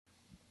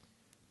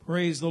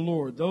Praise the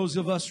Lord. Those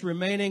of us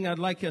remaining, I'd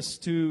like us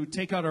to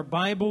take out our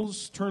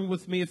Bibles. Turn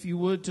with me, if you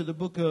would, to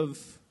the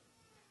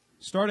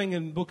starting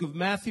in the book of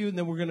Matthew, and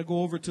then we're going to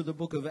go over to the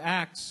book of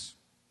Acts.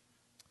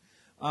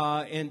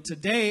 And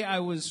today I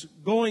was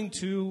going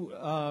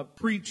to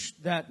preach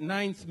that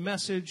 9th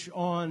message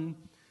on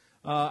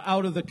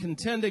out of the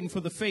Contending for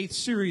the Faith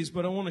series,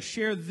 but I want to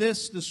share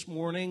this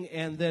morning,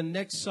 and then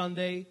next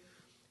Sunday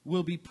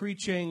we'll be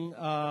preaching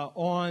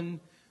on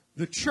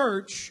the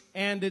church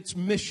and its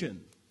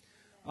mission.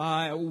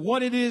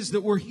 What it is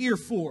that we're here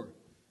for.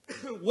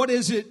 What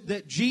is it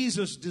that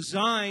Jesus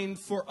designed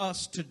for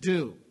us to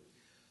do?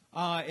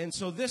 And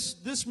so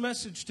this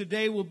message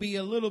today will be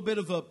a little bit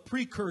of a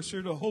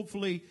precursor to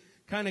hopefully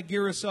kind of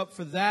gear us up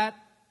for that.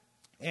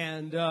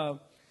 And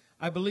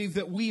I believe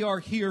that we are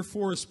here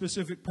for a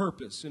specific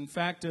purpose. In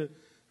fact, a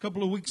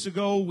couple of weeks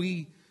ago,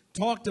 we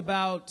talked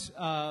about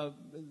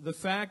the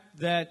fact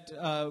that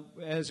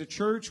as a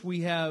church,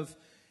 we have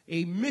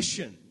a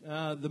mission.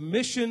 The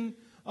mission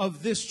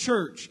of this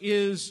church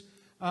is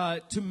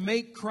to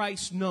make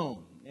Christ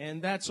known.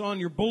 And that's on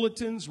your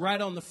bulletins right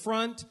on the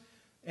front.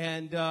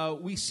 And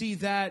we see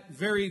that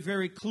very,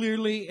 very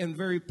clearly and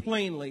very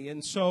plainly.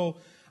 And so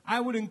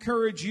I would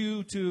encourage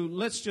you to,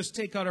 let's just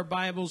take out our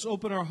Bibles,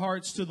 open our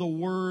hearts to the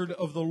word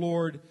of the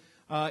Lord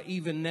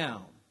even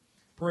now.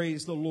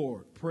 Praise the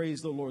Lord.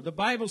 Praise the Lord. The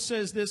Bible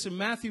says this in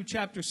Matthew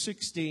chapter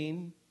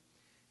 16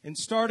 and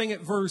starting at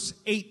verse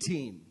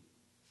 18.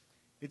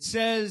 It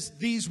says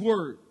these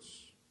words.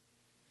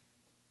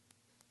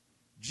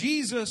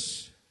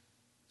 Jesus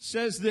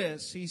says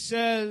this. He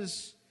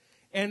says,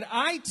 "And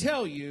I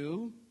tell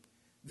you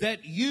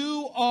that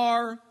you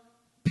are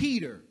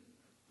Peter,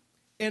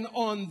 and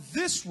on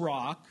this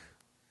rock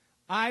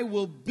I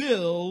will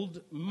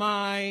build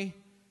my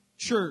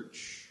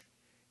church,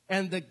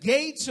 and the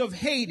gates of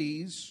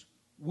Hades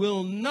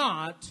will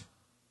not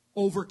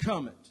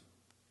overcome it."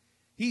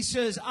 He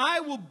says, I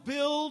will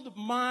build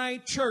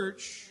my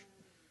church,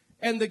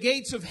 and the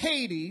gates of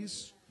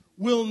Hades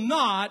will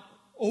not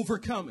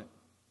overcome it.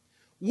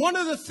 One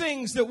of the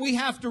things that we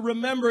have to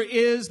remember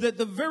is that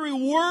the very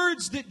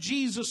words that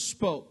Jesus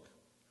spoke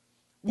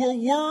were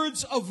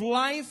words of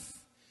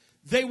life.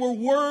 They were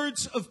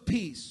words of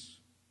peace.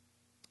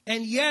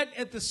 And yet,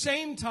 at the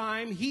same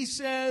time, he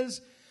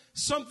says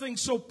something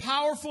so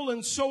powerful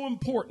and so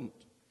important.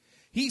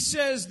 He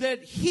says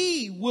that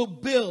he will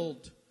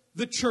build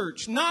the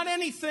church, not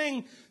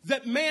anything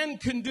that man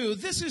can do.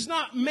 This is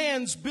not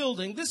man's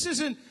building. This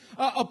isn't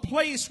a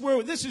place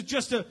where this is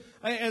just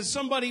as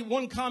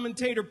one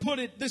commentator put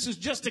it, this is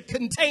just a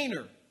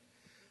container.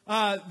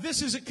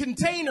 This is a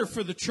container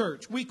for the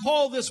church. We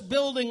call this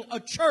building a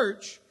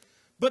church,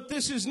 but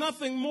this is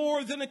nothing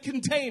more than a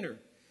container.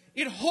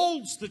 It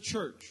holds the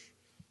church.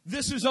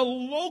 This is a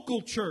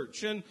local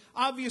church, and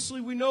obviously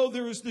we know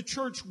there is the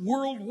church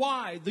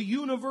worldwide, the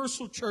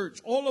universal church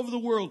all over the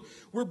world,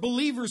 where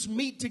believers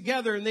meet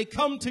together and they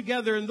come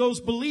together, and those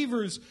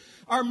believers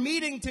are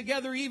meeting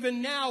together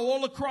even now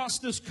all across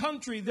this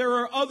country. There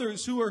are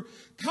others who are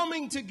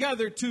coming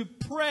together to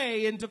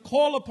pray and to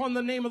call upon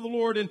the name of the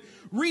Lord and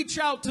reach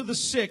out to the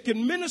sick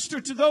and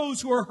minister to those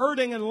who are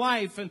hurting in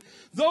life and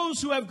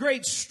those who have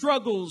great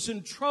struggles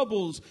and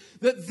troubles.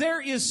 That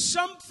there is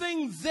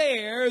something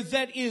there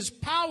that is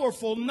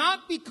powerful,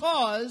 not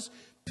because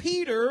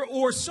Peter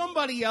or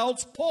somebody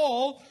else,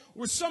 Paul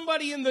or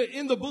somebody in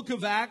the book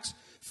of Acts,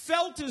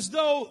 felt as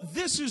though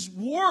this is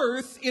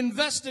worth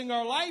investing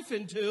our life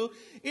into.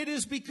 It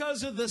is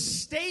because of the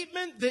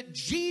statement that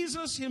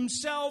Jesus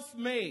himself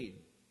made.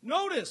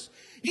 Notice,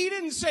 he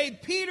didn't say,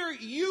 Peter,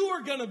 you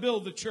are going to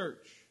build the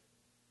church.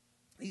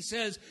 He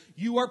says,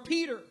 you are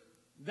Peter.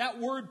 That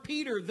word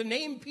Peter, the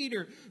name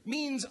Peter,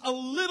 means a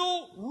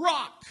little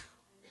rock.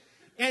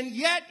 And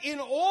yet in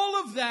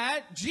all of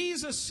that,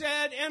 Jesus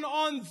said, and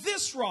on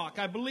this rock,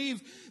 I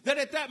believe that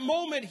at that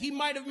moment he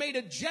might have made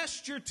a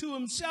gesture to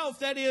himself,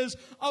 that is,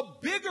 a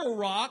bigger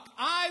rock,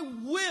 I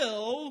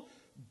will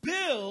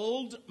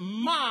build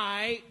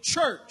my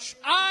church.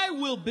 I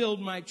will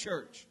build my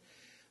church.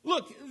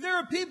 Look, there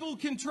are people who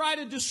can try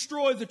to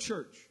destroy the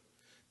church.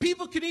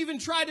 People can even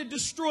try to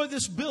destroy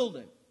this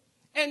building.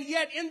 And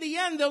yet, in the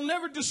end, they'll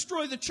never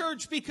destroy the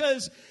church,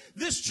 because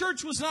this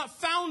church was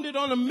not founded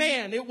on a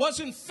man. It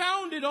wasn't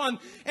founded on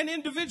an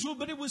individual,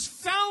 but it was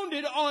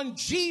founded on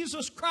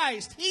Jesus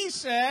Christ. He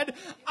said,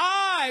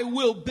 I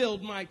will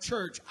build my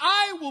church.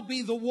 I will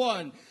be the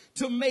one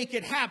to make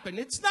it happen.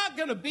 It's not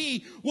going to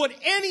be what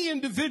any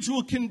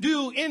individual can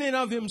do in and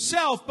of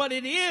himself, but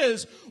it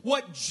is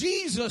what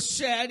Jesus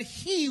said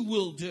he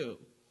will do.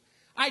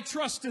 I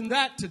trust in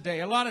that today.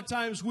 A lot of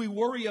times we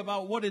worry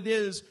about what it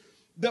is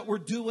that we're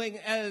doing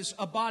as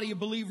a body of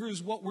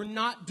believers, what we're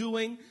not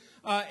doing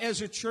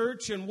as a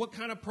church, and what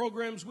kind of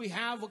programs we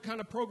have, what kind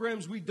of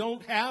programs we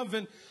don't have.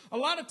 And a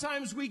lot of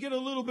times we get a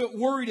little bit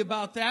worried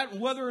about that, and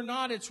whether or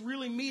not it's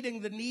really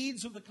meeting the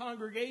needs of the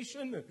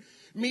congregation,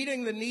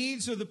 meeting the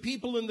needs of the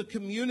people in the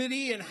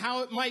community, and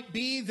how it might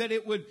be that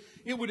it would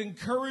It would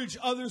encourage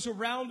others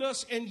around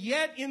us. And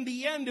yet, in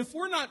the end, if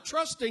we're not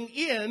trusting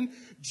in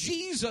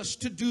Jesus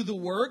to do the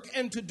work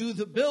and to do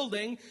the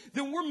building,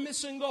 then we're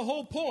missing the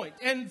whole point.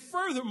 And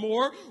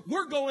furthermore,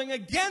 we're going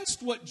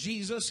against what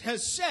Jesus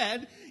has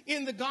said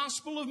in the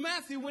Gospel of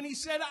Matthew when he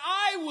said,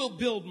 I will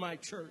build my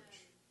church.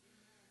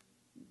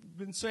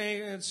 Been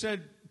saying and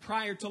said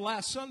prior to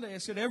last Sunday, I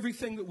said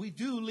everything that we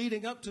do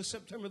leading up to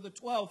September the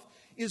 12th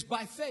is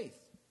by faith.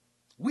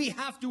 We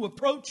have to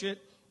approach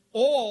it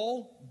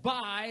all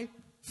by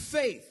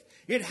faith.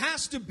 It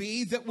has to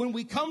be that when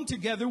we come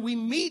together, we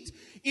meet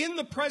in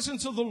the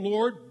presence of the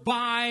Lord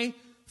by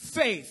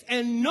faith,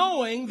 and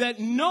knowing that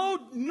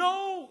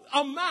no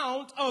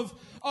amount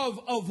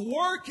of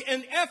work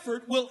and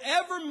effort will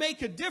ever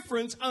make a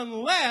difference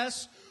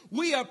unless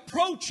we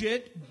approach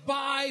it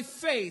by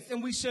faith.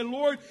 And we say,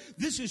 Lord,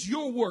 this is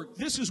your work.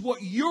 This is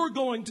what you're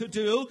going to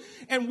do.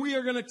 And we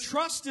are going to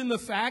trust in the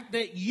fact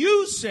that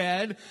you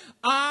said,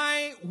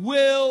 I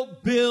will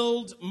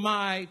build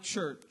my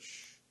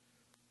church.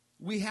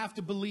 We have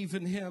to believe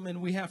in him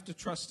and we have to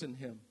trust in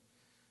him.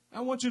 I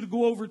want you to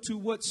go over to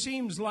what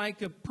seems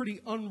like a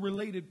pretty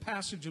unrelated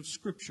passage of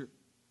Scripture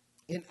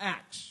in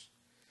Acts.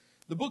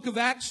 The book of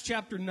Acts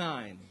chapter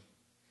 9.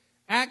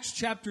 Acts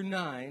chapter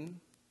 9.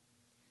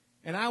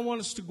 And I want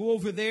us to go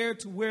over there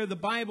to where the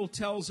Bible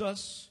tells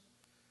us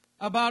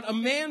about a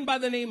man by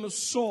the name of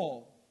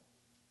Saul.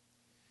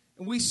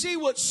 And we see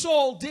what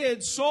Saul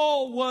did.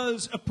 Saul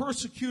was a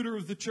persecutor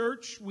of the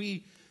church.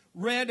 We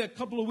read a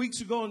couple of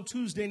weeks ago on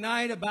Tuesday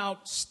night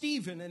about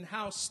Stephen and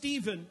how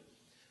Stephen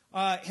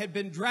had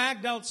been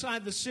dragged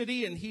outside the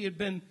city and he had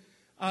been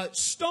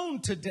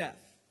stoned to death.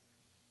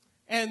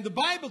 And the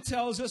Bible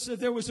tells us that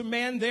there was a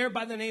man there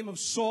by the name of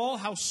Saul,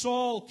 how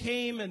Saul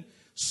came and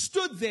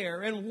stood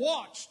there and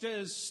watched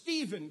as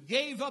Stephen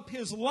gave up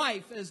his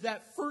life as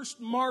that first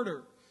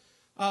martyr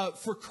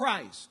for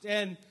Christ.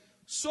 And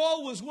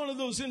Saul was one of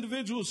those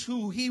individuals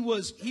who he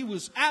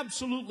was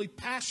absolutely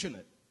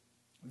passionate,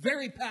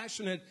 very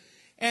passionate,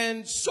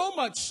 and so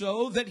much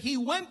so that he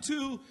went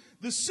to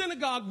the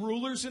synagogue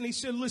rulers and he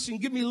said, listen,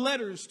 give me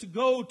letters to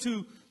go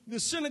to the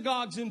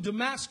synagogues in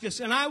Damascus,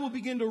 and I will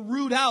begin to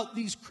root out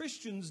these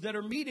Christians that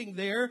are meeting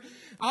there.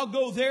 I'll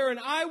go there and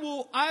I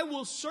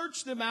will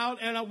search them out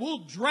and I will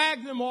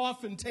drag them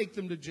off and take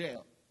them to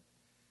jail.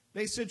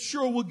 They said,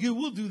 sure, we'll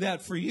do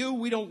that for you.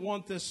 We don't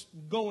want this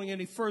going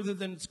any further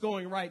than it's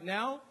going right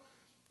now.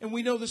 And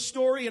we know the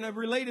story, and I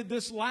related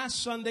this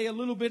last Sunday a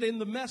little bit in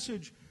the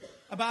message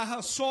about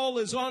how Saul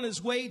is on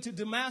his way to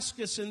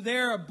Damascus, and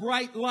there a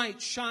bright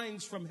light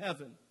shines from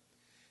heaven.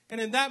 And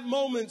in that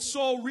moment,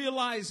 Saul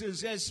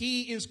realizes as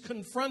he is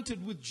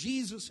confronted with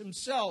Jesus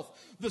himself,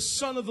 the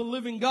Son of the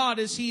living God,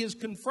 as he is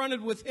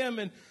confronted with him,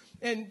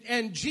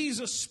 and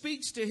Jesus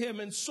speaks to him,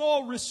 and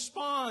Saul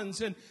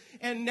responds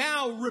and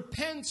now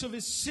repents of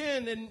his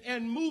sin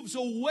and moves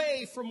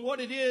away from what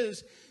it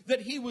is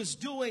that he was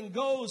doing,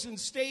 goes and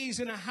stays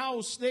in a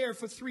house there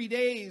for 3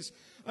 days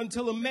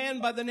until a man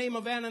by the name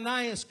of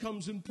Ananias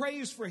comes and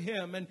prays for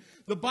him. And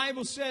the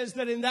Bible says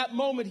that in that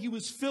moment he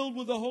was filled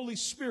with the Holy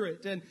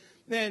Spirit, and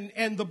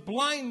the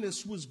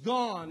blindness was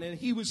gone, and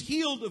he was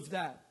healed of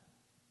that.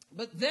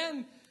 But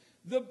then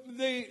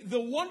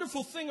the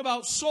wonderful thing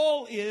about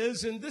Saul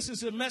is, and this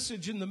is a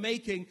message in the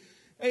making,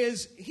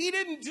 is he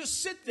didn't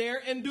just sit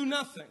there and do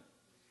nothing.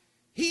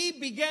 He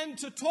began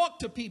to talk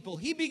to people.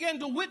 He began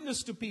to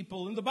witness to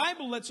people. And the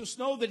Bible lets us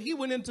know that he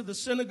went into the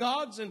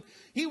synagogues and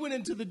he went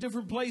into the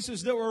different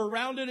places that were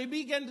around it. And he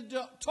began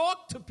to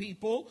talk to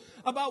people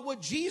about what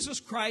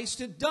Jesus Christ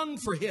had done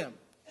for him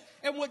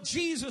and what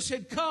Jesus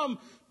had come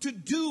to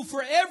do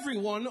for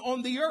everyone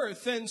on the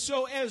earth. And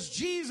so as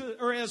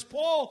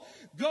Saul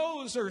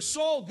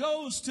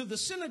goes to the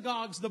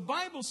synagogues, the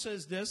Bible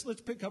says this.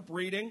 Let's pick up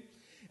reading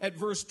at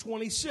verse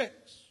 26.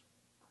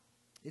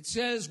 It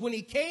says, when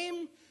he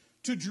came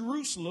to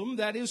Jerusalem,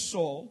 that is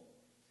Saul,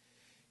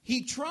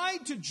 he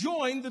tried to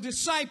join the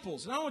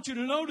disciples. And I want you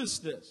to notice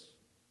this.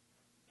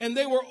 And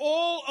they were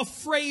all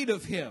afraid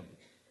of him,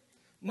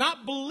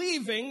 not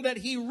believing that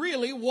he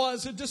really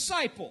was a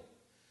disciple.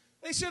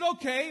 They said,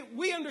 okay,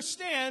 we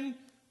understand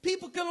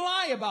people can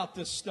lie about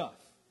this stuff.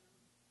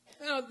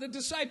 Now, the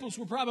disciples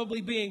were probably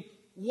being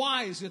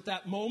wise at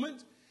that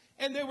moment.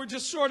 And they were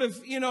just sort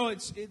of,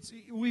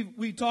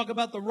 we talk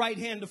about the right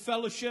hand of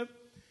fellowship.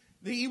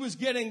 He was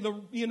getting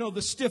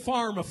the stiff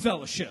arm of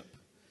fellowship.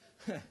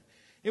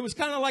 It was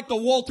kind of like the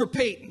Walter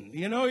Payton.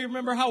 You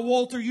remember how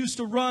Walter used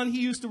to run?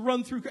 He used to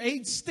run through,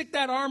 he'd stick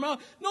that arm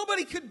out.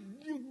 Nobody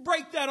could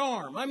break that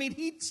arm. I mean,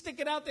 he'd stick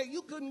it out there.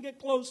 You couldn't get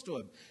close to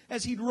him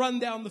as he'd run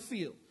down the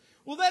field.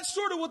 Well, that's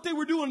sort of what they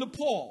were doing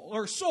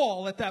to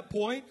Saul at that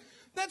point.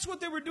 That's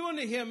what they were doing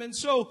to him. And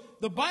so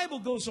the Bible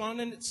goes on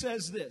and it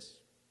says this,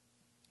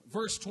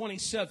 verse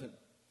 27.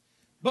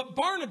 But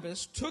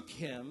Barnabas took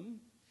him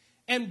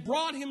and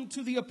brought him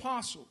to the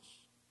apostles.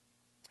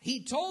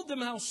 He told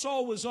them how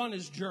Saul was on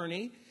his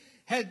journey,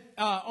 had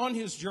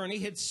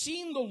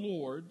seen the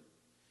Lord,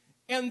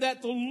 and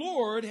that the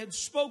Lord had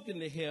spoken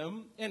to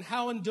him, and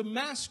how in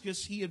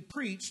Damascus he had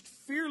preached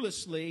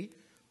fearlessly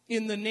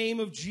in the name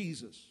of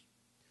Jesus.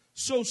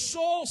 So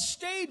Saul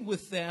stayed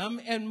with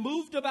them and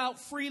moved about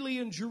freely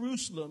in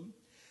Jerusalem,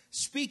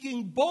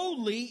 speaking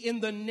boldly in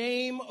the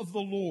name of the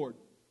Lord.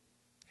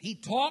 He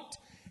talked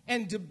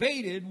and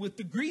debated with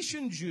the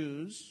Grecian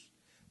Jews,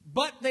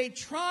 but they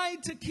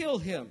tried to kill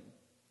him.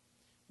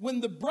 When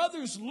the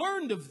brothers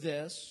learned of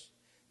this,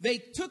 they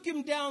took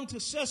him down to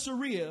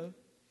Caesarea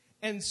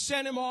and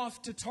sent him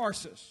off to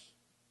Tarsus.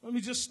 Let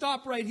me just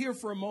stop right here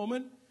for a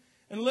moment,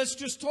 and let's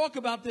just talk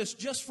about this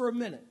just for a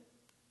minute.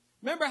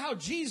 Remember how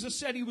Jesus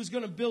said he was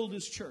going to build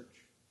his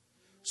church.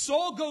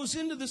 Saul goes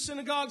into the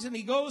synagogues and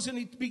he goes and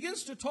he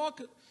begins to talk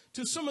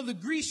to some of the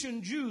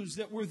Grecian Jews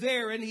that were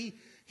there, and he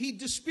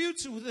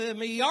disputes with them,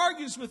 he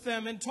argues with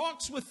them and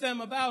talks with them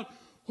about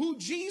who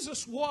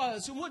Jesus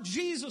was and what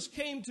Jesus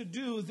came to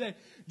do, that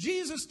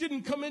Jesus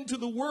didn't come into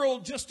the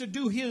world just to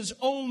do his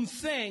own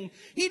thing.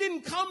 He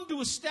didn't come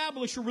to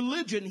establish a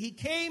religion. He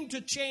came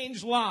to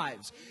change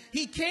lives.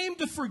 He came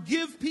to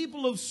forgive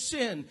people of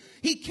sin.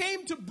 He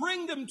came to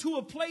bring them to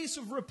a place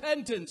of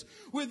repentance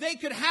where they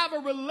could have a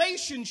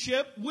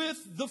relationship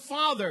with the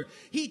Father.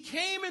 He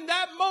came in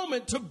that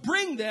moment to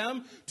bring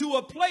them to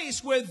a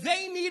place where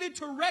they needed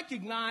to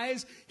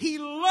recognize he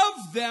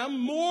loved them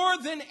more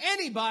than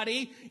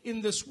anybody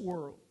in this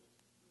world.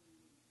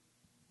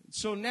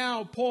 So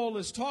now Paul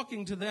is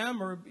talking to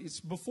them, or it's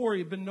before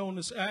he'd been known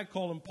as, I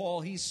call him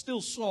Paul, he's still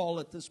Saul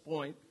at this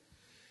point.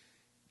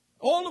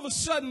 All of a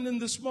sudden in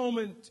this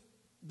moment,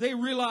 they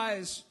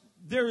realize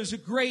there is a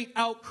great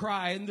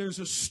outcry and there's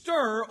a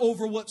stir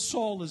over what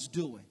Saul is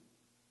doing.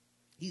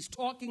 He's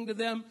talking to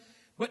them,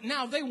 but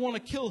now they want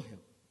to kill him.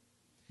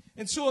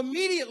 And so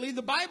immediately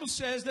the Bible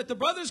says that the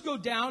brothers go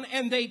down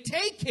and they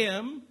take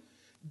him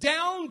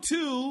down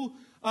to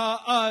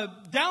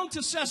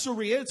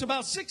Caesarea. It's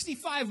about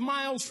 65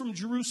 miles from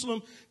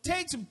Jerusalem.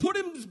 Takes him,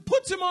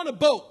 puts him on a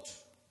boat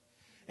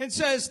and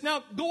says,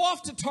 now go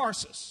off to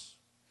Tarsus.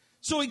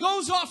 So he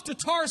goes off to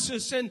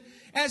Tarsus, and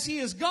as he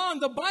is gone,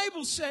 the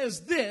Bible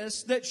says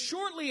this, that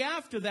shortly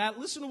after that,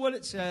 listen to what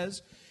it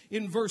says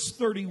in verse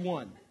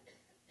 31.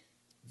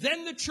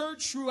 Then the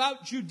church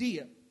throughout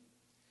Judea,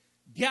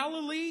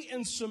 Galilee,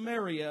 and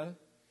Samaria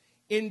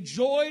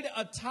enjoyed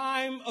a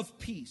time of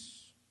peace.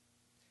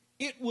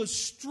 It was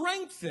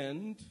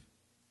strengthened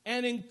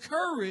and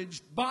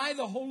encouraged by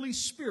the Holy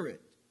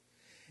Spirit.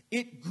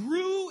 It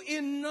grew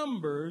in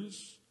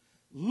numbers,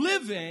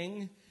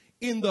 living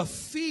in the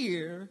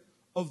fear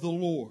of the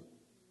Lord.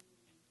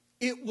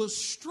 It was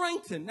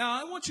strengthened. Now,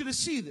 I want you to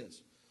see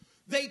this.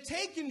 They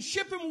take and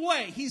ship him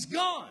away. He's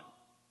gone.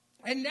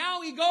 And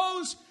now he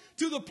goes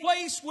to the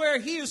place where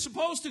he is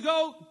supposed to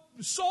go.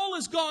 Saul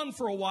is gone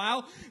for a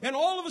while, and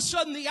all of a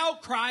sudden the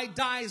outcry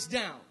dies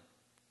down.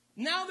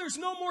 Now there's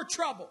no more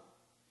trouble.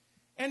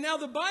 And now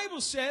the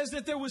Bible says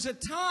that there was a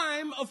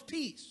time of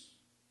peace.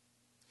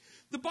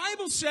 The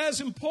Bible says,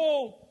 and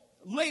Paul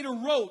later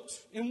wrote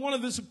in one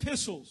of his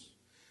epistles,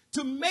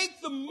 to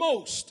make the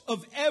most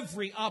of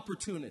every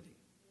opportunity.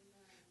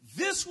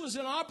 This was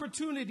an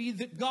opportunity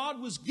that God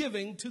was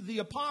giving to the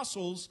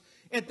apostles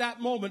at that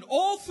moment.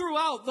 All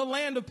throughout the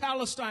land of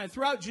Palestine,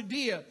 throughout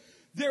Judea,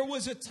 there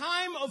was a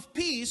time of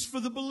peace for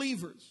the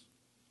believers.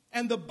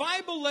 And the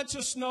Bible lets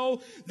us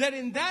know that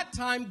in that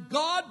time,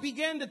 God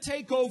began to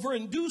take over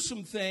and do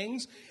some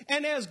things.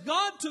 And as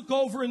God took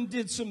over and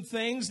did some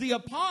things, the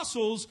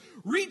apostles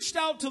reached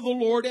out to the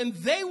Lord and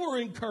they were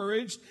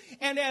encouraged.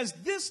 And as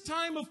this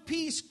time of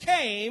peace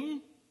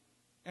came,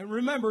 and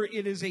remember,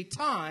 it is a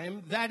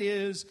time, that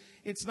is,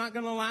 it's not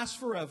going to last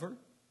forever.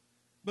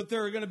 But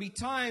there are going to be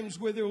times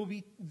where there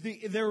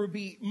will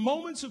be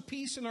moments of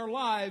peace in our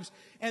lives.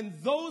 And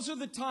those are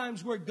the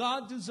times where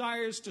God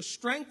desires to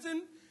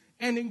strengthen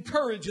and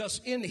encourage us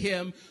in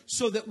him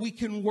so that we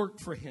can work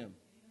for him.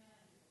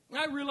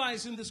 I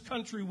realize in this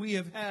country we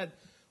have had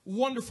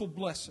wonderful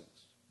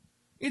blessings.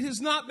 It has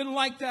not been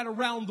like that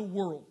around the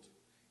world.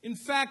 In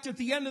fact, at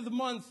the end of the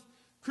month,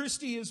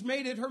 Christy has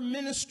made it her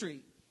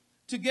ministry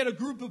to get a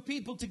group of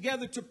people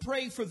together to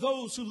pray for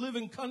those who live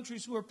in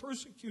countries who are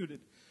persecuted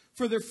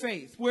for their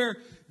faith, where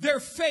their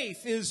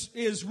faith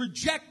is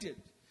rejected.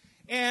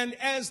 And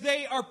as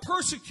they are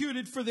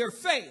persecuted for their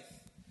faith,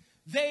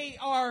 they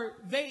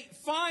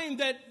find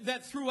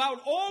that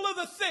throughout all of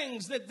the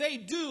things that they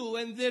do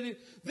and that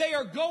they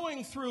are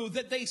going through,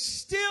 that they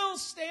still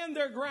stand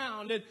their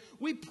ground. And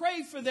we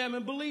pray for them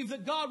and believe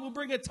that God will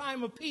bring a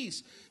time of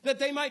peace, that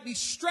they might be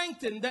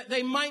strengthened, that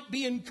they might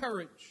be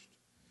encouraged.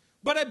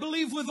 But I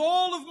believe with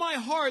all of my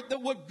heart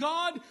that what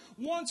God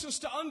wants us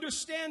to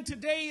understand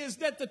today is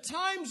that the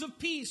times of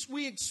peace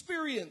we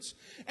experience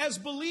as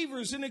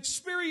believers and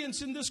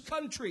experience in this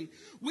country,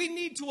 we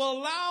need to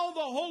allow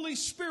the Holy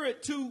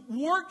Spirit to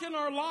work in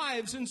our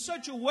lives in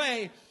such a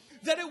way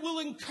that it will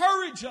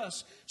encourage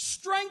us,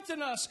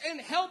 strengthen us, and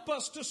help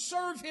us to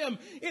serve him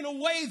in a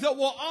way that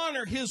will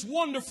honor his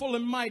wonderful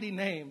and mighty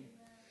name.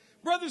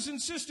 Brothers and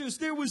sisters,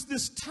 there was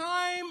this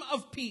time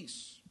of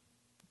peace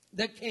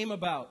that came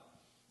about.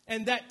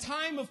 And that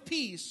time of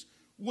peace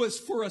was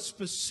for a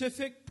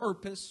specific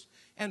purpose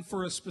and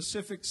for a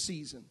specific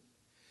season.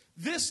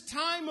 This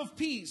time of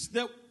peace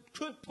that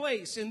took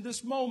place in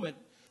this moment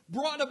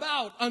brought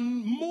about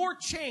more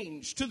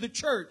change to the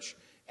church.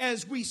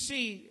 As we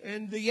see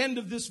in the end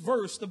of this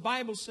verse, the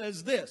Bible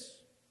says this.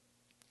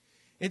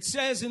 It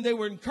says, and they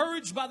were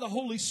encouraged by the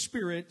Holy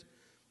Spirit.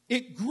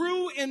 It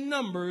grew in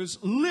numbers,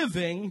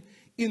 living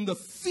in the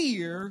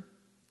fear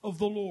of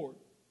the Lord.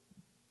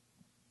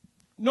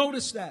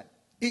 Notice that.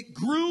 It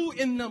grew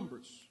in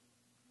numbers.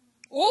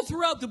 All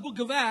throughout the book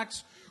of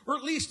Acts, or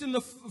at least in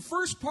the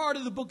first part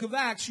of the book of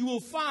Acts, you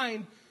will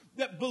find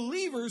that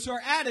believers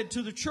are added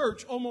to the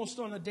church almost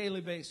on a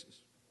daily basis.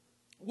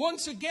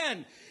 Once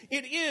again,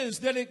 it is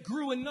that it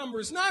grew in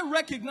numbers. And I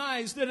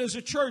recognize that as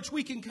a church,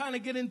 we can kind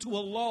of get into a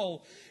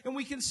lull. And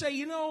we can say,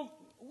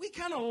 we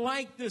kind of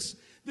like this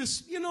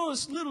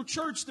little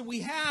church that we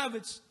have.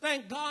 It's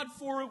thank God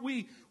for it.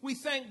 We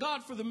thank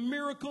God for the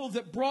miracle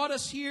that brought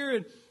us here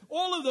and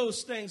all of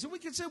those things. And we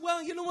can say,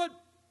 well, you know what?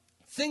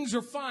 Things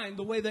are fine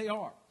the way they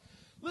are.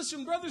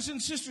 Listen, brothers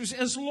and sisters,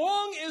 as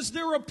long as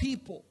there are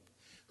people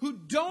who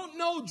don't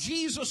know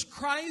Jesus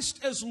Christ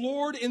as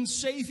Lord and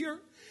Savior,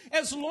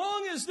 as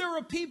long as there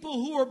are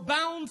people who are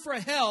bound for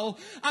hell,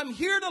 I'm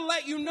here to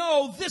let you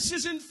know this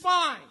isn't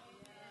fine.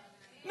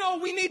 No,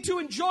 we need to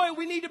enjoy.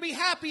 We need to be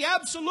happy.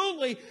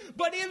 Absolutely.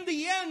 But in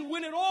the end,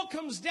 when it all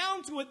comes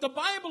down to it, the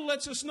Bible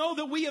lets us know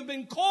that we have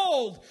been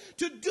called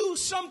to do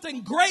something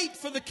great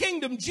for the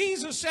kingdom.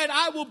 Jesus said,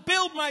 I will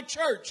build my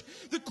church.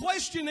 The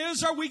question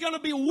is, are we going to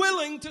be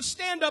willing to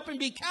stand up and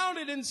be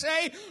counted and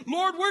say,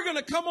 Lord, we're going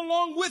to come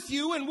along with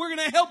you and we're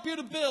going to help you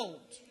to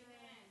build.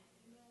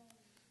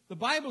 The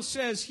Bible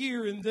says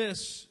here in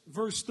this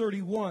verse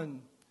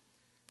 31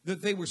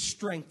 that they were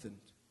strengthened.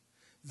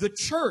 The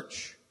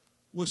church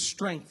was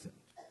strengthened.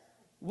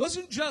 It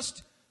wasn't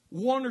just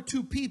one or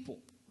two people.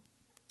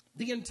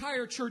 The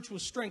entire church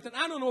was strengthened.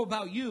 I don't know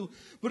about you,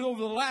 but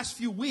over the last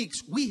few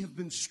weeks, we have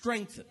been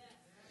strengthened.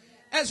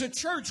 As a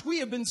church, we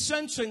have been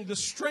sensing the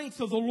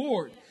strength of the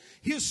Lord.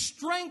 His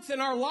strength in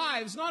our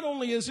lives, not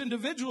only as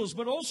individuals,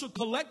 but also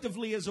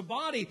collectively as a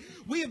body.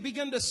 We have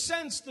begun to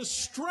sense the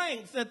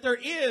strength that there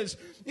is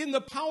in the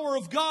power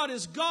of God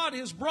as God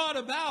has brought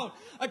about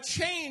a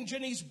change,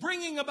 and He's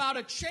bringing about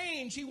a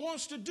change. He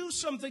wants to do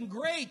something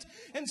great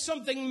and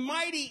something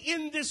mighty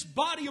in this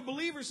body of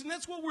believers. And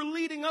that's what we're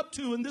leading up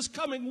to in this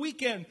coming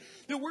weekend,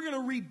 that we're going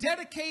to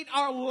rededicate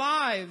our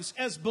lives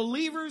as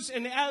believers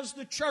and as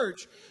the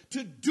church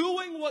to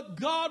doing what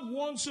God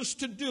wants us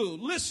to do.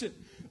 Listen,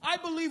 I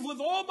believe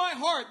with all my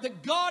heart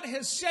that God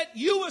has set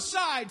you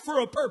aside for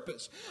a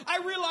purpose. I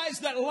realize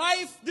that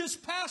life this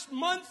past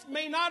month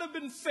may not have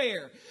been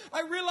fair.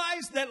 I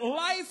realize that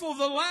life over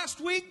the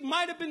last week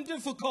might have been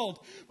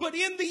difficult. But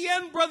in the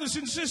end, brothers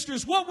and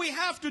sisters, what we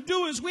have to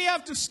do is we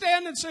have to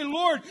stand and say,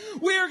 Lord,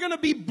 we are going to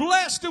be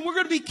blessed and we're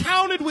going to be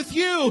counted with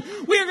you.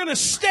 We are going to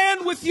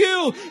stand with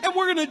you and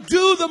we're going to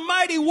do the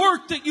mighty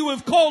work that you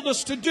have called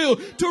us to do,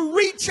 to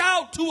reach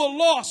out to a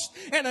lost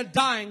and a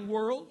dying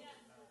world.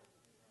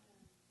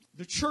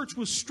 The church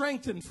was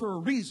strengthened for a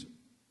reason.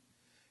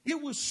 It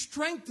was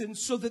strengthened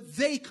so that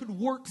they could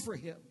work for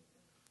Him.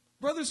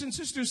 Brothers and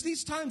sisters,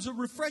 these times of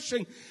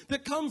refreshing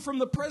that come from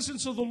the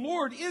presence of the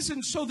Lord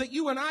isn't so that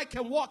you and I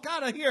can walk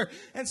out of here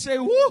and say,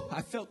 whoo,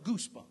 I felt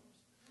goosebumps.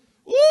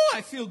 Whoo,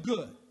 I feel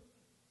good.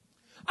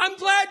 I'm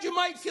glad you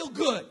might feel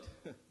good.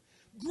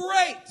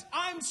 Great.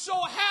 I'm so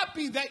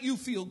happy that you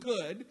feel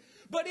good.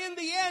 But in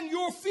the end,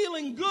 your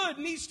feeling good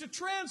needs to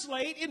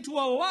translate into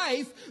a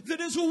life that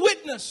is a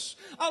witness,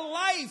 a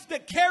life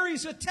that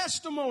carries a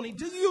testimony.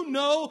 Do you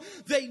know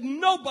that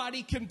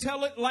nobody can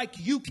tell it like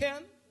you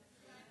can?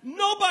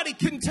 Nobody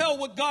can tell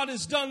what God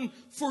has done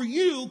for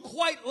you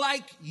quite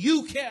like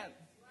you can.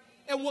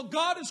 And what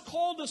God has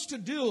called us to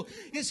do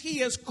is He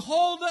has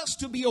called us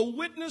to be a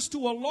witness to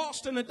a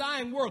lost and a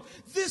dying world.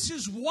 This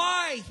is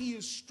why He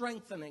is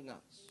strengthening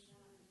us.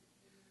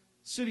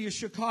 The city of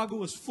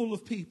Chicago is full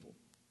of people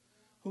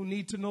who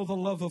need to know the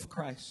love of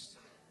Christ.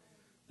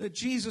 That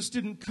Jesus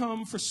didn't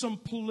come for some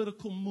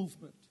political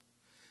movement.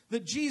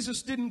 That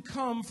Jesus didn't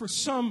come for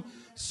some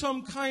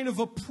kind of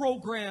a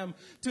program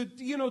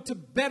to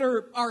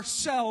better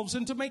ourselves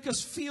and to make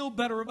us feel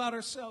better about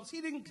ourselves.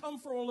 He didn't come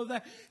for all of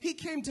that. He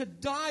came to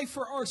die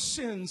for our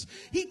sins.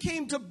 He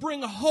came to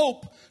bring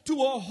hope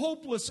to a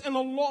hopeless and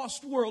a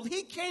lost world.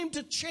 He came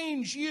to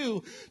change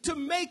you, to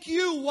make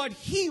you what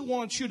He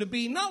wants you to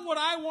be. Not what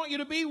I want you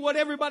to be, what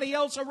everybody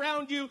else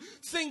around you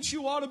thinks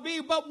you ought to be,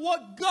 but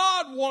what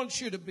God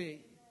wants you to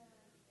be.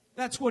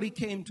 That's what He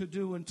came to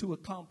do and to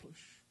accomplish.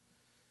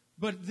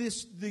 But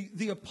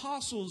the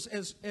apostles,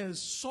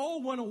 as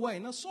Saul went away,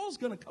 now Saul's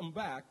going to come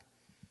back,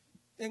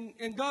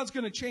 and God's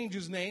going to change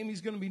his name.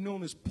 He's going to be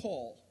known as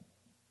Paul.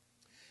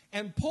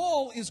 And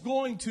Paul is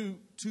going to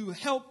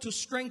help to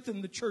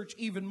strengthen the church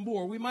even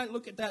more. We might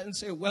look at that and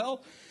say,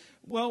 well,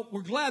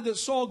 we're glad that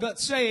Saul got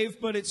saved,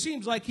 but it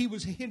seems like he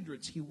was a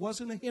hindrance. He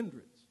wasn't a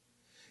hindrance.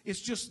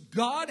 It's just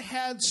God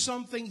had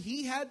something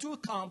He had to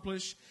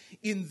accomplish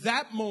in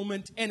that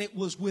moment, and it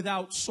was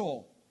without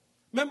Saul.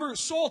 Remember,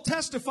 Saul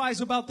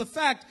testifies about the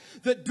fact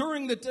that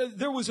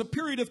there was a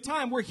period of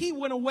time where he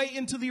went away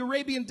into the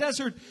Arabian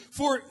desert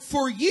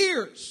for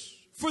years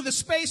for the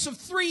space of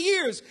 3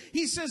 years.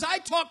 He says, I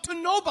talked to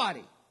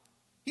nobody.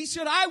 He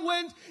said, I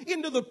went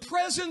into the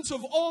presence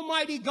of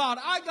Almighty God.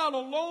 I got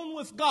alone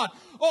with God.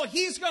 Oh,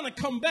 he's going to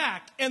come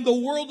back and the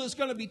world is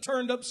going to be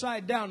turned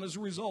upside down as a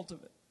result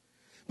of it.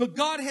 But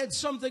God had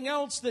something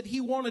else that he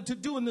wanted to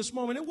do in this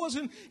moment. It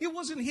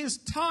wasn't his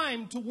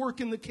time to work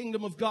in the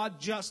kingdom of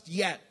God just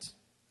yet.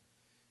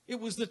 It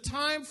was the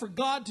time for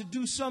God to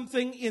do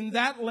something in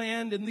that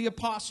land, in the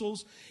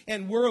apostles.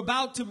 And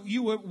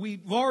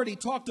we've already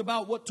talked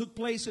about what took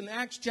place in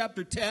Acts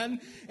chapter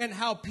 10 and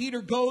how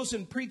Peter goes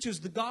and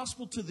preaches the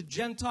gospel to the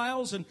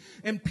Gentiles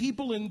and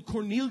people in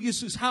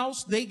Cornelius'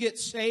 house, they get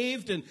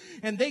saved and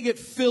they get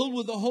filled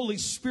with the Holy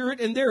Spirit,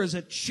 and there is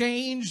a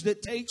change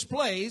that takes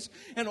place.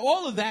 And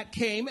all of that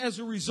came as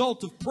a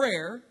result of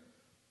prayer.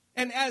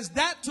 And as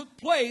that took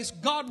place,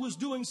 God was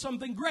doing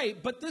something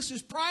great. But this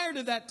is prior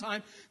to that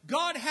time.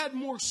 God had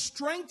more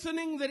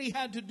strengthening that he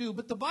had to do.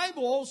 But the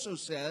Bible also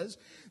says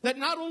that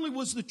not only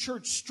was the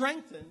church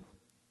strengthened,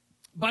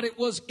 but it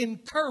was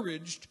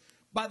encouraged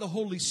by the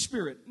Holy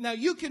Spirit. Now,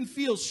 you can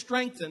feel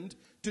strengthened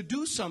to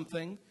do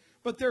something,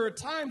 but there are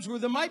times where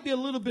there might be a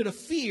little bit of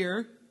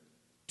fear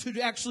to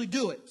actually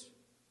do it.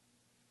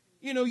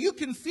 You know, you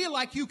can feel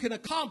like you can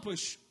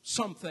accomplish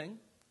something,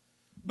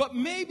 but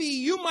maybe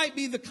you might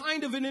be the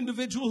kind of an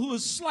individual who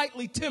is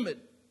slightly timid.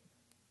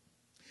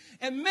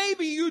 And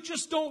maybe you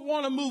just don't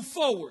want to move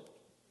forward.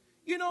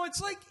 You know,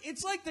 it's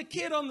like the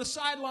kid on the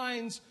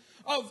sidelines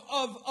of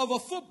a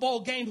football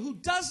game who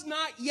does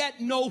not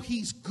yet know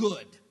he's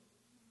good.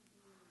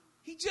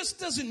 He just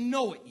doesn't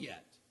know it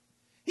yet.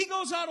 He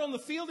goes out on the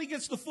field, he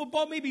gets the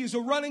football, maybe he's a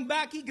running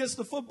back, he gets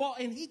the football,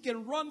 and he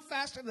can run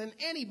faster than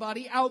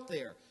anybody out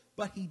there.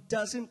 But he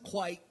doesn't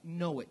quite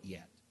know it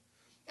yet.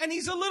 And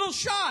he's a little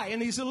shy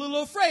and he's a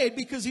little afraid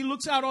because he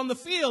looks out on the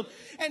field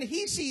and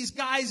he sees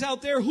guys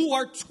out there who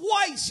are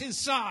twice his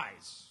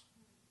size.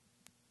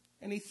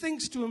 And he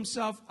thinks to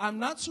himself, I'm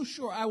not so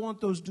sure I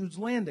want those dudes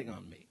landing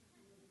on me.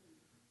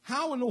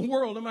 How in the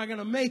world am I going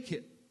to make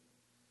it?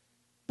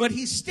 But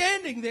he's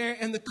standing there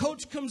and the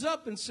coach comes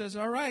up and says,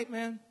 all right,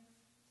 man,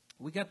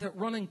 we got that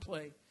running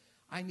play.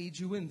 I need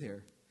you in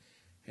there.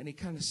 And he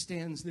kind of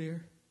stands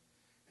there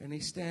and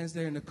he stands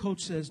there and the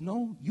coach says,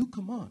 no, you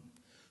come on.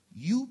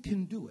 You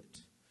can do it.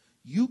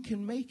 You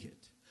can make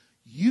it.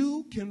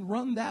 You can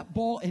run that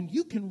ball, and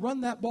you can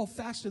run that ball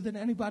faster than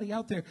anybody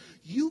out there.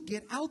 You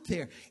get out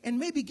there, and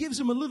maybe gives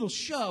him a little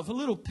shove, a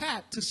little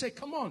pat to say,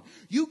 come on,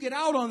 you get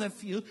out on that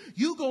field.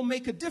 You go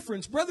make a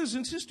difference. Brothers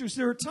and sisters,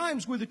 there are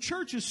times where the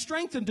church is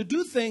strengthened to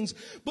do things,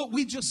 but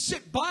we just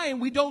sit by and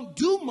we don't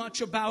do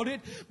much about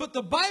it. But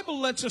the Bible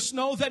lets us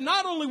know that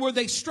not only were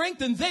they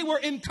strengthened, they were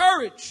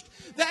encouraged.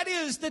 That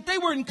is, that they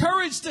were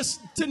encouraged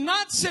to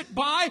not sit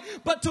by,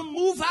 but to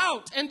move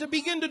out and to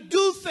begin to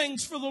do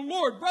things for the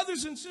Lord.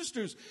 Brothers and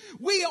sisters,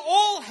 we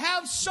all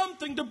have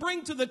something to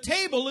bring to the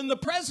table in the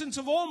presence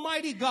of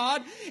Almighty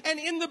God and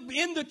in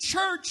the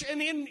church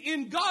and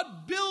in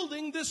God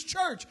building this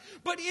church.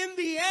 But in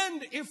the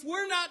end, if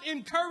we're not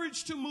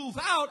encouraged to move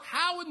out,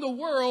 how in the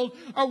world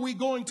are we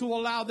going to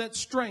allow that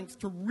strength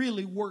to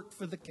really work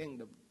for the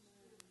kingdom?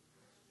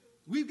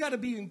 We've got to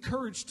be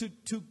encouraged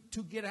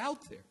to get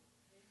out there.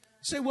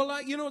 Say, well,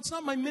 it's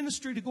not my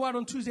ministry to go out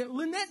on Tuesday.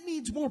 Lynette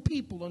needs more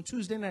people on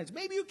Tuesday nights.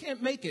 Maybe you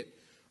can't make it.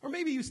 Or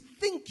maybe you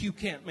think you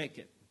can't make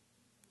it.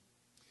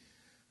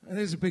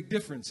 There's a big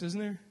difference, isn't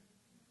there?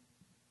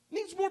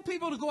 Needs more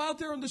people to go out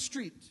there on the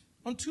street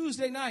on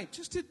Tuesday night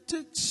just to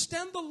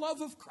extend the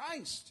love of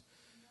Christ.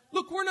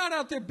 Look, we're not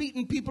out there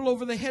beating people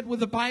over the head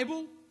with the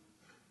Bible.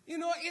 You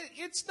know,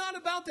 it's not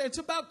about that. It's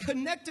about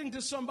connecting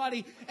to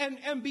somebody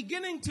and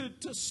beginning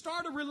to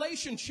start a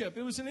relationship.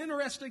 It was an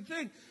interesting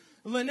thing.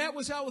 Lynette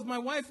was out with my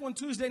wife one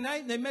Tuesday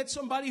night, and they met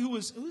somebody who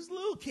was a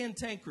little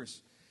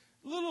cantankerous,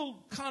 a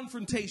little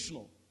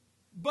confrontational,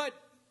 but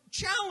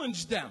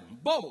challenged them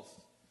both.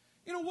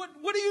 You know,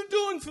 what are you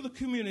doing for the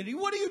community?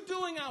 What are you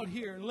doing out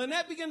here? And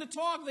Lynette began to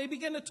talk. They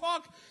began to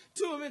talk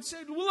to him and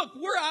said, well, look,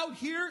 we're out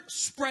here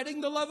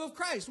spreading the love of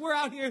Christ. We're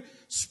out here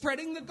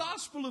spreading the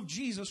gospel of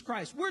Jesus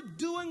Christ. We're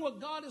doing what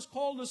God has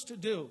called us to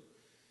do.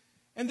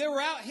 And they were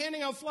out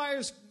handing out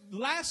flyers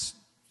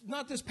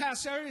not this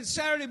past Saturday,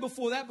 Saturday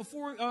before that,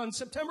 on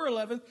September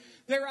 11th,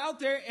 they were out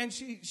there, and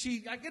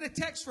I get a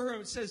text for her.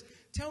 It says,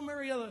 tell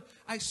Mariella,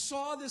 I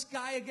saw this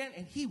guy again,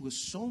 and he was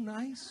so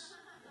nice.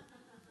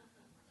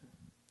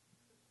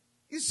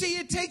 You see,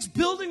 it takes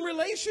building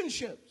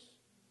relationships.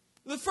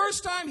 The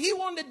first time, he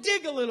wanted to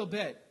dig a little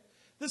bit.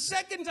 The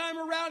second time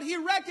around, he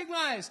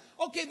recognized,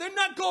 okay, they're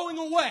not going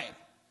away.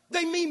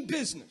 They mean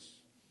business.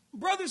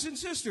 Brothers and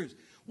sisters,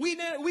 we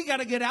got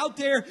to get out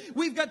there.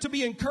 We've got to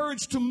be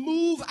encouraged to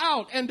move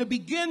out and to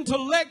begin to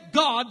let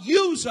God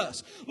use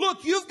us.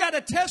 Look, you've got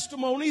a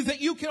testimony that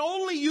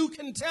only you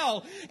can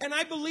tell. And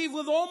I believe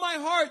with all my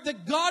heart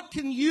that God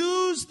can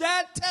use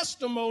that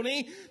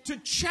testimony to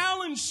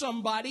challenge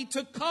somebody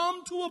to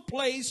come to a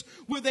place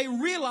where they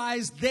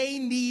realize they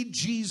need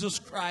Jesus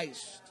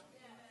Christ.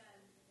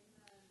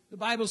 The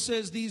Bible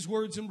says these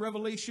words in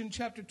Revelation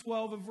chapter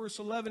 12 and verse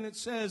 11. It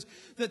says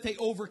that they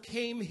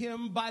overcame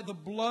him by the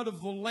blood of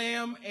the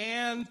Lamb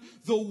and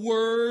the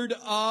word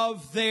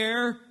of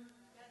their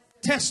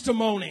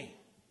testimony.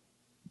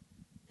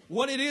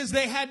 What it is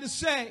they had to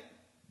say.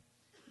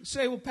 You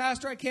say, well,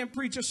 Pastor, I can't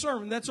preach a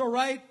sermon. That's all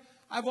right.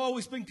 I've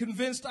always been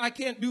convinced I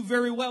can't do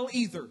very well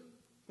either.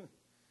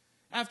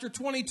 After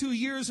 22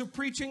 years of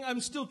preaching,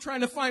 I'm still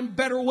trying to find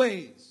better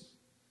ways.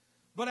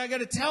 But I got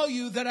to tell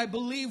you that I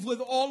believe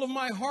with all of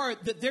my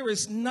heart that there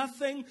is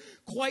nothing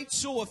quite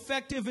so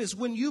effective as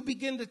when you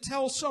begin to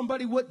tell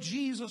somebody what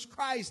Jesus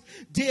Christ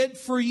did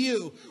for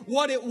you,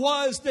 what it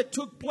was that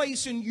took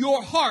place in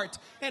your heart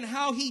and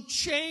how he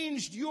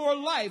changed your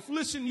life.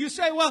 Listen, you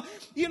say, well,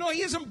 he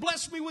hasn't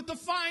blessed me with the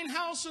fine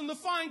house and the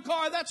fine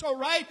car. That's all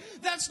right.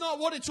 That's not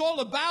what it's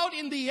all about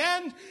in the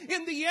end.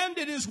 In the end,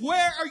 it is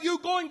where are you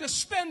going to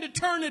spend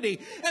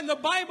eternity? And the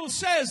Bible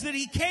says that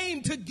he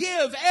came to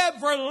give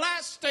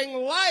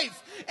everlasting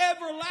life.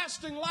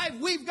 Everlasting life.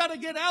 We've got to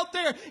get out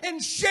there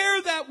and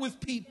share that with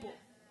people.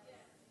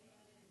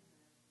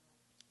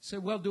 Say,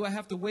 well, do I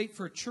have to wait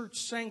for a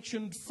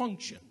church-sanctioned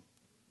function?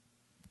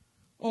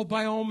 Oh,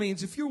 by all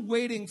means, if you're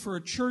waiting for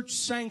a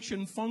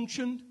church-sanctioned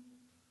function,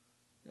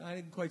 I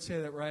didn't quite say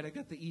that right. I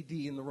got the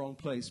ED in the wrong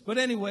place. But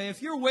anyway,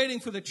 if you're waiting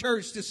for the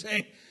church to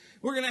say,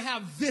 we're going to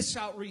have this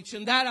outreach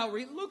and that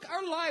outreach, look,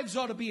 our lives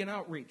ought to be an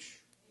outreach.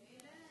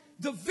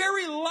 The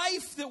very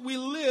life that we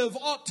live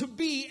ought to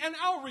be an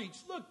outreach.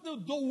 Look,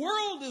 the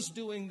world is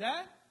doing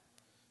that.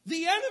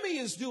 The enemy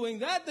is doing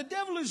that. The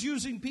devil is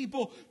using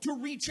people to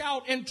reach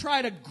out and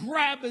try to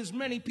grab as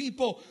many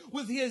people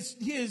with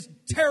his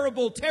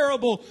terrible,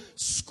 terrible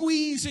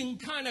squeezing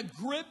kind of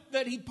grip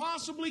that he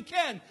possibly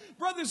can.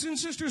 Brothers and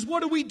sisters,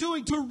 what are we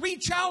doing to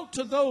reach out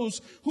to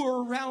those who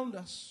are around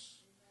us?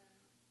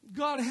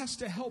 God has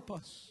to help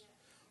us.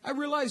 I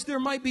realize there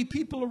might be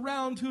people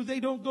around who they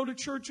don't go to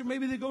church, or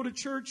maybe they go to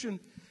church,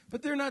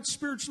 but they're not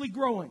spiritually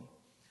growing.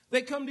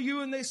 They come to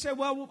you and they say,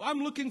 well,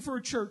 I'm looking for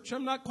a church.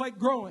 I'm not quite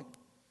growing.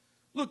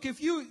 Look,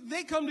 if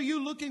they come to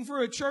you looking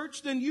for a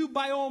church, then you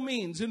by all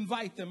means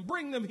invite them.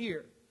 Bring them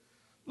here.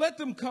 Let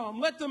them come.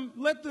 Let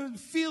them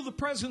feel the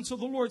presence of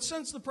the Lord.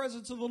 Sense the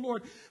presence of the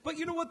Lord. But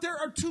you know what? There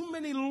are too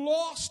many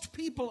lost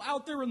people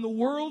out there in the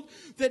world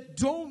that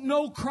don't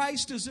know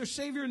Christ as their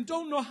Savior and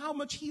don't know how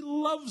much He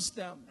loves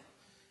them.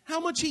 How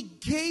much He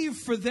gave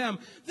for them.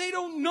 They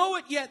don't know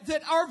it yet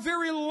that our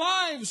very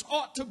lives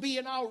ought to be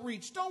an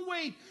outreach. Don't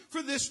wait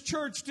for this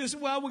church to say,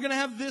 well, we're going to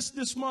have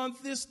this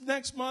month, this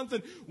next month,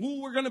 and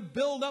we're going to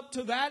build up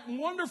to that. And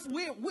wonderful.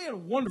 We had a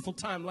wonderful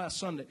time last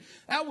Sunday.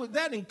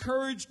 That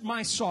encouraged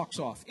my socks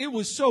off. It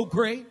was so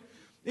great.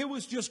 It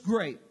was just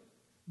great.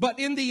 But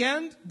in the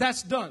end,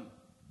 that's done.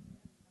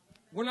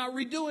 We're not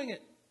redoing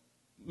it.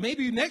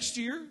 Maybe next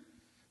year.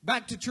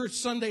 Back to church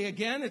Sunday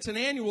again. It's an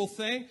annual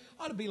thing.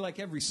 Ought to be like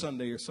every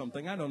Sunday or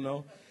something. I don't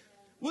know.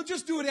 We'll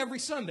just do it every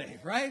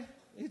Sunday, right?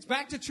 It's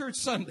back to church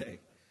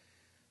Sunday.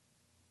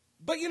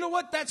 But you know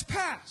what? That's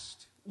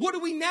past. What are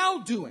we now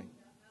doing?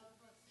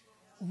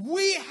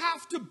 We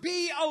have to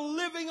be a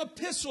living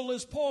epistle,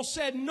 as Paul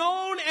said,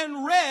 known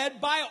and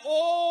read by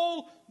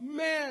all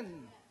men.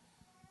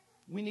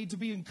 We need to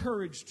be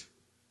encouraged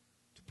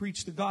to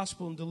preach the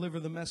gospel and deliver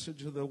the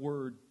message of the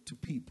word to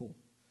people.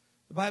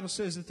 The Bible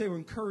says that they were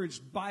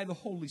encouraged by the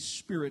Holy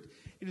Spirit.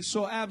 It is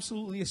so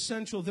absolutely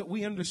essential that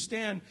we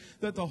understand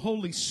that the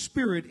Holy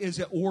Spirit is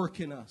at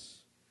work in us.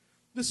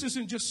 This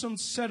isn't just some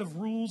set of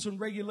rules and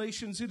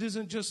regulations. It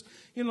isn't just,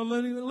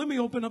 let me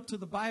open up to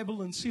the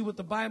Bible and see what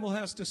the Bible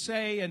has to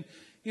say. And,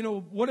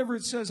 whatever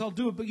it says, I'll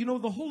do it. But,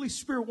 the Holy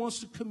Spirit wants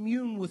to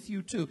commune with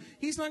you too.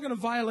 He's not going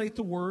to violate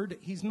the Word.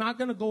 He's not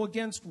going to go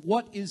against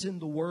what is in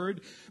the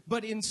Word.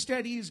 But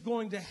instead, He's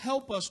going to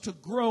help us to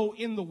grow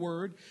in the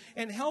Word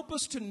and help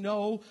us to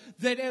know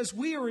that as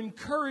we are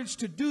encouraged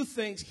to do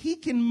things, He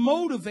can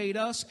motivate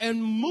us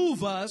and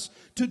move us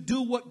to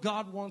do what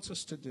God wants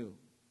us to do.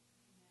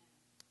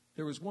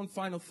 There was one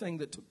final thing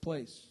that took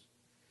place.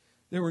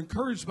 They were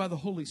encouraged by the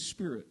Holy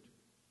Spirit.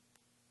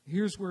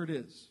 Here's where it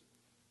is.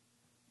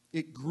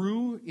 It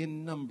grew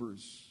in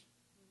numbers,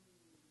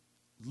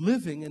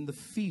 living in the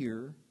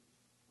fear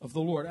of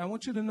the Lord. I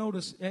want you to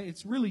notice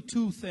it's really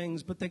two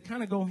things, but they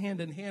kind of go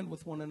hand in hand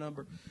with one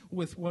another.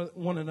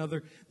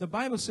 The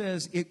Bible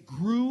says it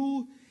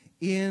grew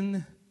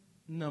in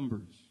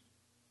numbers.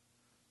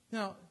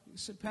 Now, you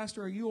said,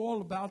 Pastor, are you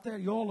all about that? Are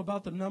you all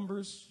about the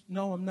numbers?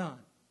 No, I'm not.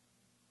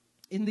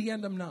 In the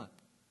end, I'm not.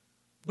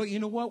 But you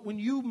know what? When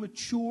you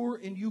mature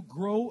and you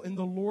grow in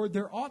the Lord,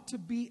 there ought to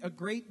be a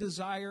great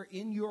desire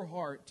in your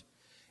heart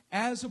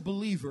as a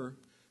believer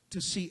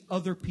to see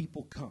other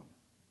people come.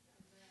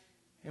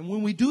 And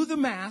when we do the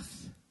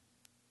math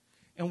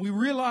and we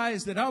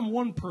realize that I'm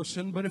one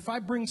person, but if I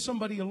bring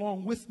somebody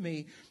along with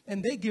me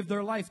and they give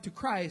their life to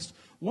Christ,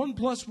 1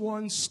 +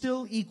 1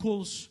 still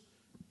equals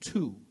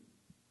 2.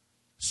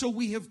 So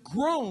we have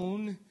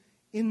grown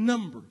in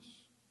numbers.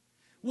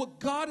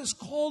 What God has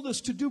called us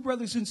to do,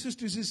 brothers and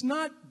sisters, is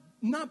not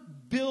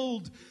not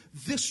build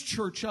this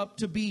church up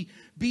to be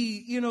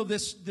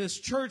this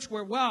church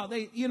where, wow,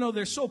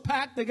 they're so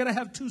packed, they're going to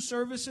have 2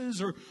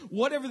 services or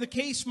whatever the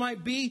case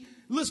might be.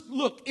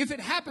 Look, if it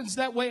happens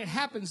that way, it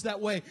happens that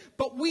way.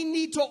 But we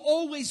need to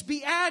always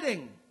be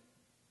adding.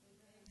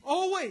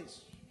 Always.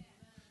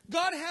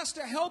 God has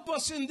to help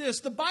us in this.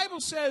 The Bible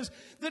says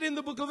that in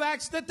the book of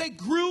Acts that they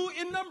grew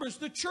in numbers.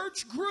 The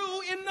church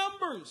grew in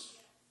numbers.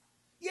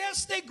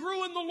 Yes, they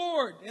grew in the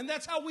Lord. And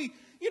that's how we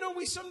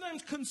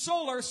sometimes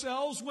console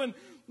ourselves when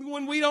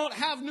we don't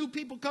have new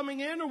people coming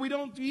in, or we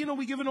don't,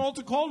 we give an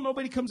altar call,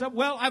 nobody comes up.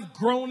 Well, I've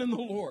grown in the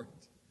Lord.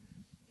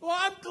 Well,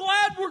 I'm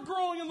glad we're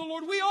growing in the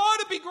Lord. We ought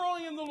to be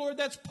growing in the Lord.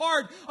 That's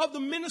part of the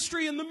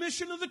ministry and the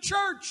mission of the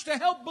church, to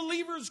help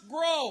believers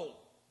grow.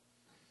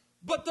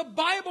 But the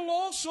Bible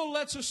also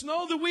lets us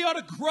know that we ought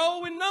to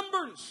grow in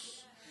numbers.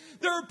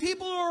 There are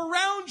people who are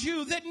around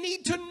you that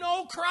need to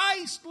know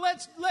Christ.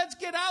 Let's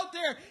get out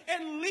there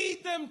and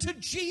lead them to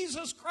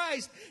Jesus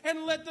Christ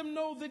and let them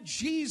know that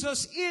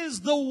Jesus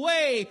is the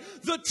way,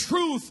 the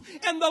truth,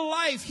 and the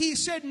life. He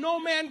said, no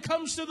man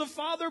comes to the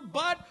Father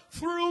but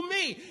through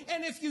me.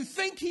 And if you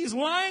think he's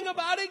lying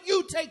about it,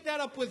 you take that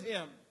up with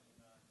him.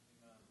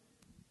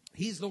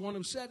 He's the one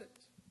who said it.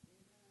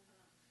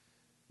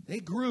 They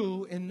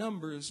grew in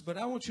numbers, but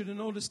I want you to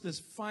notice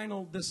this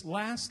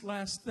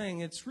last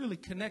thing. It's really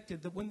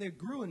connected, that when they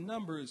grew in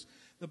numbers,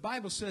 the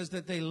Bible says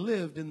that they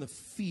lived in the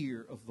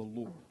fear of the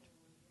Lord.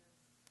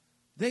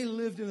 They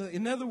lived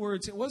in other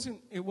words, it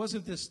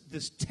wasn't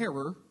this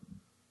terror,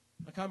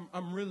 like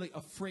I'm really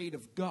afraid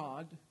of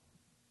God,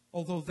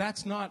 although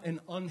that's not an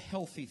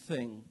unhealthy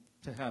thing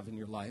to have in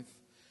your life.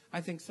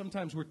 I think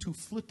sometimes we're too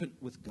flippant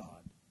with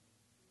God.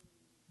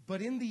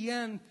 But in the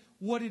end,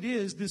 what it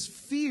is, this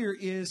fear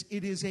is,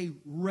 it is a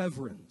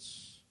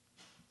reverence.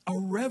 A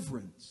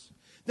reverence.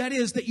 That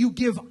is, that you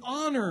give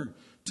honor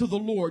to the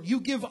Lord. You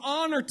give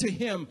honor to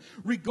Him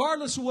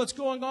regardless of what's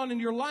going on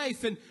in your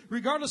life and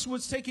regardless of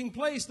what's taking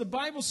place. The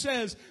Bible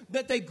says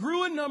that they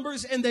grew in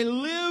numbers and they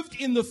lived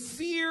in the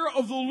fear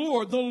of the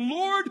Lord. The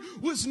Lord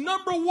was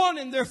number one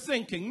in their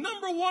thinking,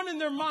 number one in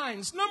their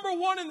minds, number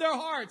one in their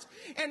hearts.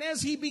 And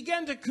as He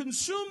began to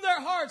consume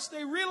their hearts,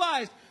 they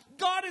realized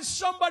God is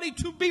somebody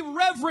to be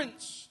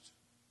reverenced.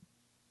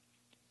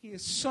 He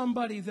is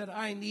somebody that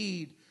I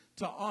need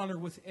to honor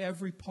with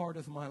every part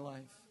of my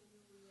life.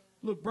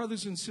 Look,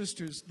 brothers and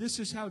sisters, this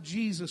is how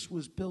Jesus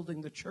was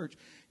building the church.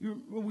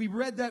 We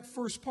read that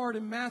first part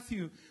in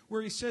Matthew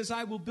where He says,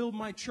 I will build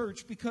my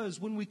church, because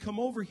when we come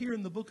over here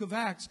in the book of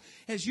Acts,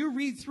 as you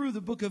read through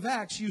the book of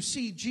Acts, you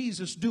see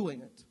Jesus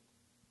doing it.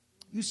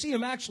 You see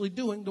Him actually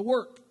doing the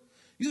work.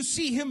 You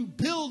see Him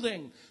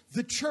building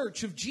the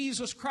church of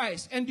Jesus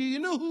Christ. And do you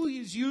know who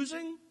He's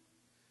using?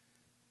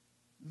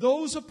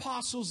 Those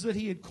apostles that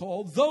He had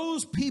called,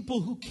 those people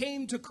who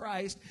came to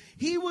Christ.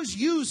 He was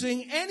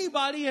using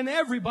anybody and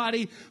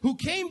everybody who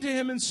came to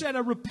Him and said, I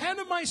repent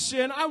of my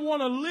sin, I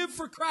want to live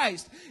for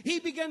Christ. He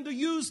began to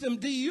use them.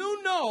 Do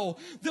you know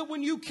that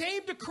when you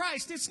came to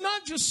Christ, it's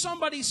not just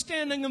somebody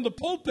standing in the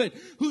pulpit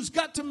who's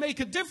got to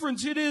make a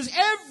difference. It is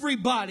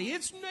everybody.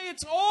 It's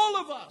all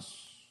of us.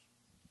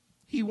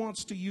 He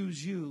wants to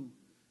use you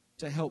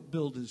to help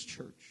build His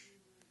church.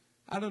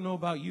 I don't know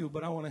about you,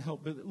 but I want to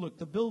help. Look,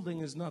 the building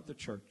is not the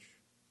church.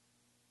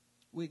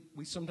 We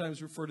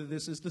sometimes refer to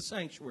this as the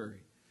sanctuary.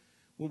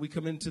 When we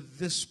come into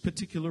this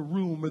particular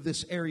room or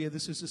this area,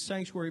 this is a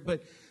sanctuary.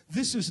 But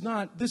this is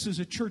not. This is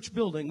a church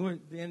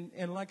building.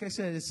 And like I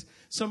said,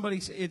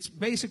 it's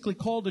basically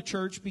called a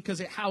church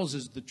because it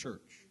houses the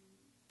church.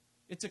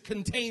 It's a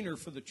container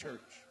for the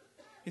church.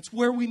 It's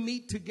where we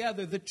meet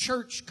together. The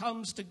church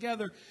comes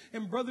together.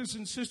 And brothers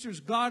and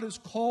sisters, God has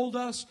called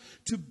us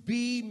to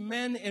be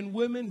men and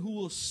women who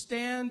will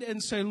stand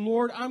and say,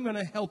 Lord, I'm going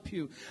to help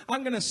you.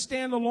 I'm going to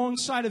stand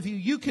alongside of you.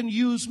 You can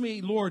use me,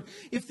 Lord.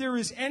 If there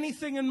is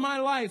anything in my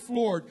life,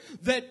 Lord,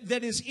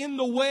 that is in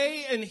the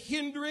way and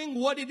hindering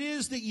what it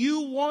is that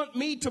you want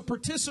me to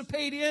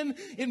participate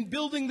in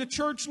building the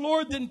church,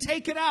 Lord, then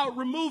take it out,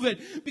 remove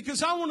it.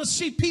 Because I want to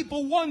see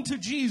people won to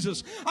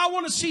Jesus. I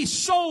want to see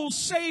souls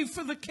saved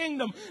for the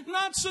kingdom.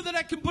 Not so that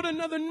I can put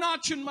another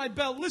notch in my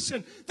belt.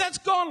 Listen, that's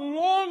gone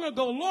long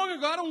ago.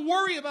 I don't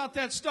worry about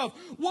that stuff.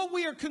 What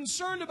we are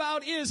concerned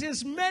about is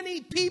as many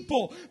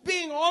people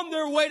being on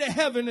their way to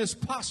heaven as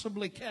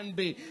possibly can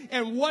be.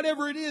 And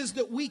whatever it is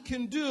that we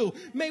can do,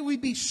 may we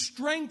be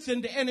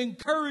strengthened and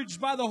encouraged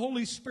by the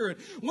Holy Spirit.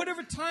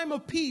 Whatever time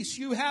of peace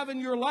you have in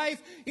your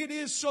life, it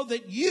is so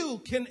that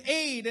you can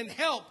aid and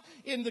help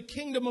in the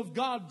kingdom of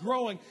God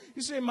growing.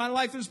 You say, my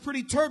life is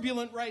pretty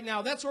turbulent right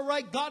now. That's all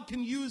right. God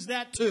can use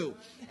that too.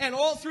 And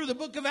all through the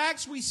book of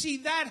Acts, we see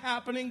that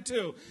happening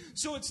too.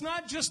 So it's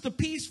not just the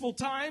peaceful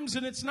times,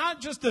 and it's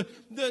not just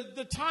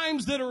the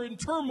times that are in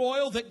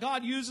turmoil that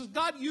God uses.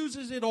 God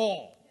uses it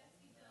all.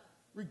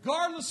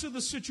 Regardless of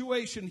the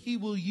situation, He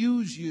will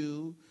use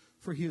you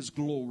for His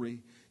glory.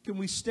 Can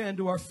we stand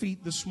to our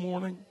feet this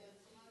morning?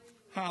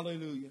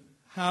 Hallelujah.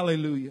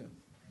 Hallelujah.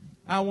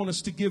 I want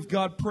us to give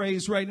God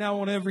praise right now. I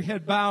want every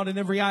head bowed and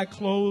every eye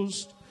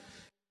closed.